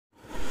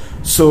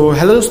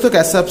Hello दोस्तों,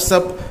 कैसे आप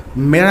सब।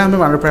 मेरा नाम है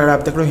मानव प्राण, आप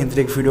देख रहे हो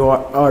हिंदीटेक्विडियो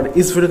और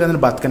इस वीडियो के अंदर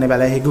बात करने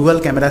वाला है गूगल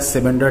कैमरा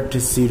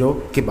 7.0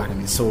 के बारे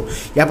में।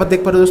 यहाँ पर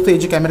देख पा रहे हो दोस्तों, ये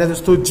जो कैमरा है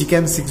दोस्तों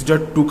Gcam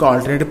 6.2 का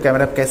ऑल्टरनेटिव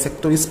कैमरा आप कह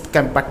सकते हो। इस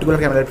पर्टिकुलर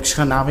कैमरा एप्लीकेशन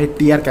का नाम है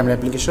TR कैमरा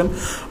एप्लीकेशन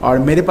और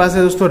मेरे पास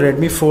है दोस्तों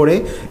Redmi 4A।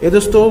 ये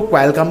दोस्तों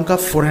Qualcomm का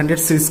 400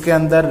 सीरीज के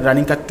अंदर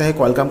रनिंग करता है।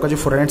 Qualcomm का जो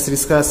 400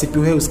 सीरीज का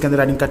CPU है उसके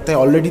अंदर रनिंग करता है।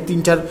 ऑलरेडी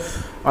 3-4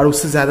 और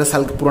उससे ज़्यादा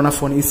साल का पुराना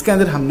फ़ोन, इसके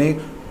अंदर हमने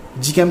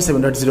Gcam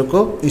 7.0 को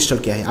इंस्टॉल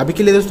किया है। अभी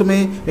के लिए दोस्तों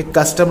मैं एक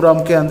कस्टम रोम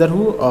के अंदर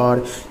हूँ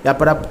और यहाँ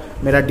पर आप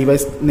मेरा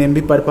डिवाइस नेम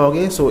भी पढ़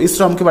पाओगे। इस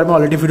रोम के बारे में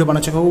ऑलरेडी वीडियो बना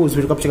चुका हूँ, उस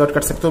वीडियो को आप चेकआउट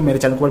कर सकते हो, मेरे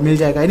चैनल पर मिल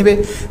जाएगा। एनीवे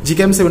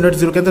Gcam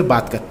 7.0 के अंदर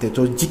बात करते हैं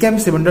तो Gcam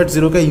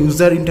 7.0 का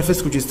यूज़र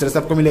इंटरफेस कुछ इस तरह से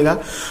आपको मिलेगा।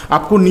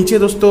 आपको नीचे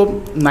दोस्तों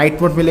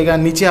नाइट मोड मिलेगा,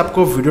 नीचे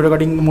आपको वीडियो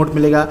रिकॉर्डिंग मोड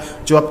मिलेगा।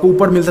 जो आपको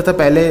ऊपर मिलता था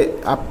पहले,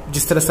 आप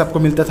जिस तरह से आपको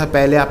मिलता था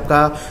पहले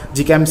आपका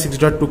Gcam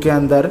 6.2 के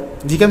अंदर,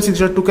 Gcam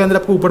 6.2 के अंदर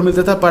आपको ऊपर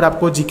मिलता था, पर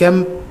आपको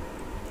Gcam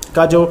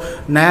का जो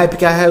नया ऐप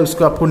क्या है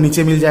उसको आपको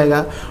नीचे मिल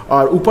जाएगा।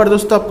 और ऊपर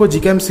दोस्तों आपको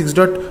Gcam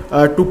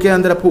 6.2 के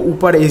अंदर आपको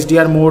ऊपर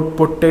HDR mode,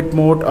 portrait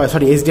mode,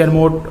 HDR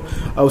mode,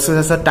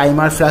 उसके साथ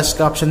टाइमर फ्लैश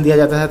का ऑप्शन दिया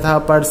जाता था।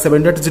 पर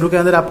 7.0 के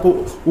अंदर आपको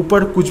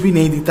ऊपर कुछ भी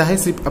नहीं दिखता है,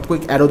 सिर्फ आपको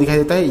एक एरो दिखाई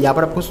देता है। यहाँ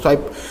पर आपको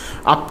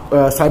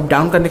स्वाइप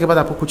डाउन करने के बाद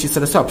आपको कुछ इस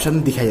तरह से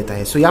ऑप्शन दिखाई देता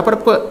है। यहाँ पर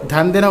आपको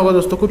ध्यान देना होगा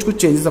दोस्तों, कुछ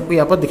चेंजेस आपको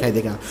यहाँ पर दिखाई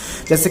देगा।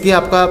 जैसे कि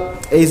आपका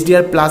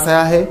HDR प्लस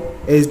आया है,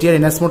 HDR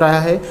एनएस मोड आया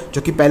है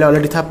जो कि पहले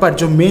ऑलरेडी था। पर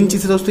जो मेन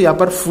चीज़ है दोस्तों, यहाँ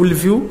पर फुल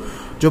व्यू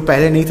जो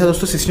पहले नहीं था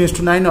दोस्तों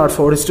 16:9 और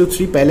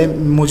 4:3 पहले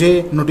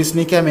मुझे नोटिस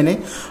नहीं किया मैंने।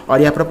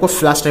 और यहाँ पर आपको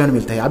फ्लैश टाइमर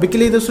मिलता है। अभी के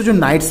लिए दोस्तों जो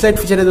नाइट स्लाइड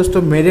फीचर है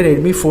दोस्तों मेरे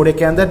Redmi 4A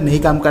के अंदर नहीं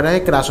काम कर रहा है,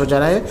 क्रैश हो जा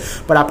रहा है,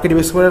 पर आपके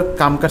डिवाइस पर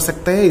काम कर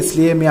सकता है।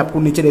 इसलिए मैं आपको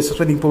नीचे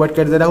डिस्क्रिप्शन में लिंक प्रोवाइड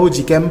कर दे रहा हूँ।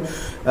 Gcam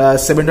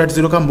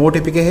 7.0 का मोड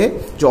APK है,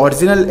 जो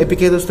ओरिजिनल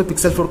APK है दोस्तों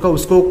Pixel 4 का,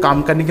 उसको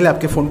काम करने के लिए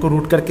आपके फ़ोन को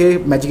रूट करके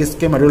मैजिक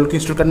के मॉड्यूल को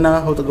इंस्टॉल करना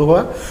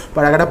होगा।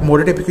 पर अगर आप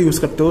मोडेड APK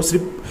यूज़ करते हो,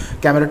 सिर्फ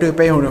कैमरा टू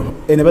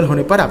API एनेबल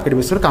होने पर आपके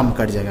डिवाइस पर काम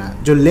कर जाएगा।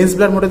 जो लेंस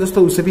ब्लर मोड है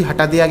दोस्तों उसे भी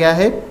हटा दिया गया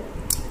है।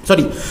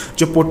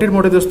 जो पोर्ट्रेट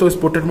मोड है दोस्तों, इस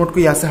पोर्ट्रेट मोड को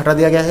यहाँ से हटा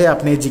दिया गया है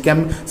अपने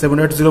Gcam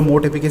 7.0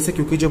 मोड APK से,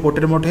 क्योंकि जो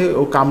पोर्ट्रेट मोड है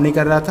वो काम नहीं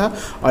कर रहा था।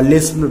 और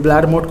लेस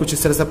ब्लर मोड कुछ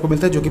इस तरह से आपको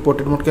मिलता है जो कि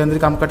पोर्ट्रेट मोड के अंदर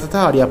काम करता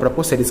था और यहाँ पर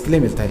आपको सीरीज के लिए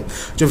मिलता है।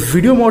 जो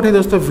वीडियो मोड है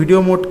दोस्तों,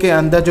 वीडियो मोड के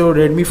अंदर जो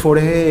Redmi 4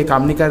 है ये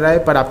काम नहीं कर रहा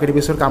है, पर आपके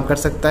डिवाइस पर काम कर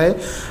सकता है।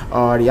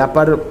 और यहाँ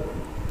पर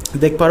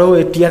देख पा रहे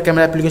हो TR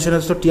कैमरा एप्लीकेशन है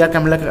दोस्तों, TR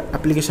कैमरा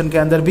एप्लीकेशन के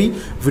अंदर भी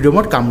वीडियो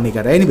मोड काम नहीं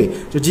कर रहा है। एनीवे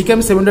जो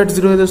Gcam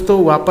 7.0 है दोस्तों,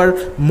 वहाँ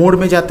पर मोड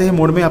में जाते हैं,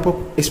 मोड में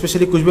आपको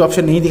स्पेशली कुछ भी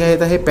ऑप्शन नहीं दिखाई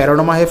देता है।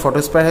 पैनोरामा है,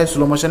 फोटोस्पेयर है,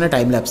 स्लो मोशन है,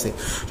 टाइम लैप्स है।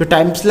 जो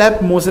टाइम लैप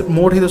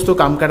मोड है दोस्तों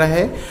काम कर रहा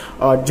है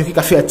और जो कि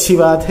काफ़ी अच्छी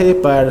बात है,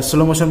 पर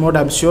slow motion mode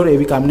I am sure ये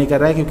भी काम नहीं कर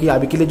रहा है, क्योंकि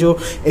अभी के लिए जो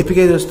APK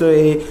है दोस्तों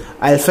ये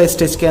अल्फा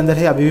स्टेज के अंदर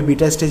है, अभी भी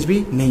बीटा स्टेज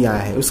भी नहीं आया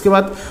है। उसके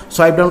बाद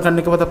स्वाइप डाउन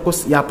करने के बाद आपको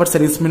यहाँ पर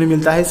सीरीज मेनू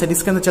मिलता है।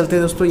 सीरीज के अंदर चलते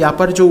हैं दोस्तों, यहाँ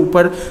पर जो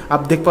ऊपर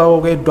आप देख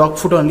पाओगे डॉग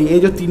फुट ओनली, ये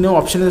जो तीनों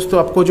ऑप्शन है दोस्तों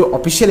आपको जो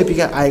ऑफिशियल APK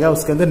आएगा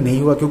उसके अंदर नहीं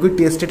होगा, क्योंकि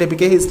टेस्टेड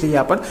APK है इसलिए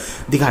यहाँ पर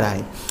दिखा रहा है।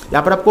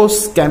 यहाँ पर आपको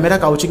कैमरा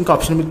काउचिंग का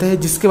ऑप्शन मिलता है,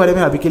 जिसके बारे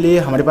में अभी के लिए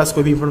हमारे पास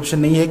कोई भी इंफॉर्मेशन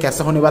नहीं है।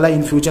 कैसा होने वाला है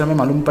इन फ्यूचर हमें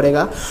मालूम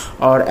पड़ेगा।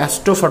 और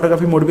एस्ट्रो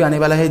फोटोग्राफी मोड भी आने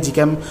वाला है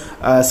Gcam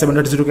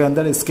 7.0 के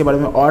अंदर, इसके बारे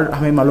में और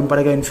हमें मालूम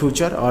पड़ेगा इन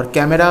फ्यूचर। और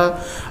कैमरा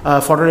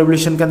फोटो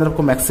रेवोल्यूशन के अंदर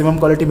आपको मैक्सिमम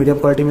क्वालिटी, मीडियम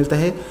क्वालिटी मिलता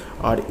है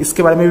और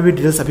इसके बारे में भी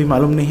डिटेल्स अभी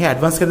मालूम नहीं है।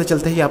 एडवांस के अंदर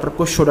चलते हैं, यहाँ पर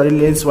आपको शोडरी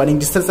लेंस वार्निंग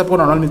जिस तरह से आपको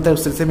नॉर्मल मिलता है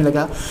उस तरह से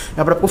मिलेगा।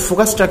 यहाँ पर आपको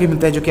फोकस ट्रैकिंग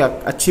मिलता है जो कि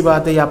अच्छी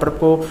बात है। यहाँ पर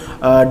आपको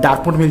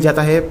डार्क मोड मिल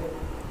जाता है।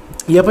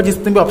 यहाँ पर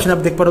जितने भी ऑप्शन आप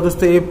देख पा रहे हो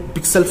दोस्तों, ये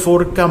Pixel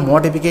 4 का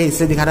मोड APK है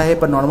इसलिए दिखा रहा है,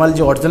 पर नॉर्मल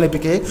जो ओरिजिनल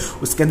APK है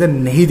उसके अंदर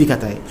नहीं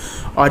दिखाता है।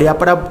 और यहाँ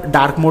पर आप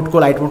डार्क मोड को,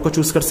 लाइट मोड को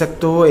चूज़ कर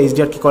सकते हो,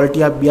 HDR की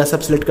क्वालिटी आप यह सब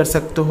सिलेक्ट कर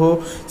सकते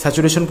हो,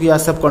 सैचुरेशन को यह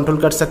सब कंट्रोल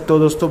कर सकते हो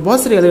दोस्तों।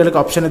 बहुत सारे अलग अलग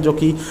ऑप्शन है जो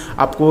कि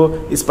आपको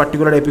इस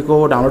पर्टिकुलर APK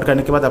को डाउनलोड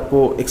करने के बाद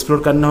आपको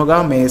एक्सप्लोर करना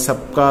होगा। मैं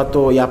सबका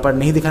तो यहाँ पर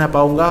नहीं दिखाना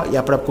पाऊँगा।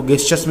 यहाँ पर आपको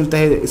गेस्चर्स मिलते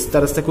हैं इस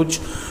तरह से कुछ।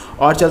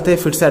 और चलते हैं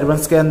फिर से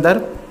एडवांस के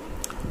अंदर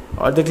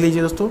और देख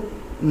लीजिए दोस्तों,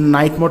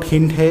 नाइट मोड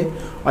हिंट है।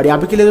 और यहाँ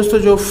पे के लिए दोस्तों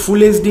जो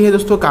फुल HD है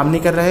दोस्तों काम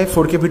नहीं कर रहा है,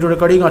 4K वीडियो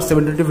रिकॉर्डिंग और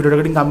 720 वीडियो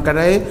रिकॉर्डिंग काम कर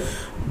रहा है,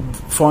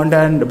 फ्रंट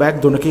एंड बैक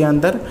दोनों के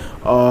अंदर।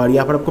 और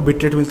यहाँ पर आपको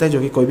बिट रेट मिलता है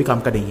जो कि कोई भी काम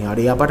का नहीं है। और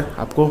यहाँ पर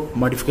आपको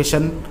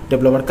मॉडिफिकेशन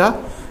डेवलपर का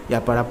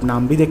यहाँ पर आप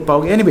नाम भी देख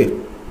पाओगे। एनीवे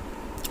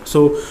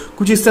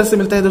कुछ इस तरह से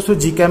मिलता है दोस्तों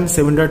Gcam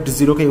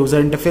 7.0 का यूज़र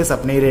इंटरफेस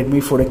अपने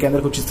Redmi 4A के अंदर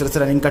कुछ इस तरह से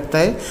रनिंग करता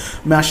है।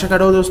 मैं आशा कर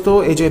रहा हूँ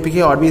दोस्तों ये जो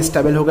APK और भी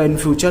स्टेबल होगा इन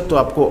फ्यूचर, तो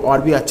आपको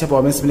और भी अच्छा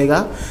परफॉर्मेंस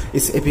मिलेगा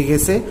इस APK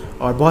से।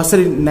 और बहुत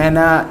सारी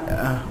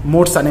नया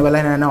मोड्स आने वाला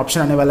है, नया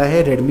ऑप्शन आने वाला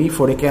है Redmi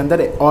 4A के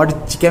अंदर और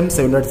Gcam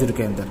 7.0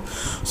 के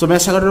अंदर। मैं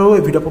आशा कर रहा हूँ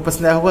वीडियो को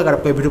पसंद आया होगा। अगर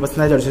आपको वीडियो पसंद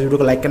आया तो वीडियो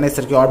को लाइक करना, इस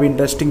तरह की और भी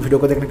इंटरेस्टिंग वीडियो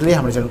को देखने के लिए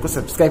हमारे चैनल को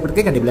सब्सक्राइब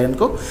करके घंटी बेल आइकन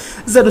को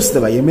जरूर से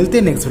दबाइए। मिलते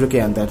हैं नेक्स्ट वीडियो के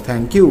अंदर।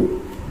 Thank you.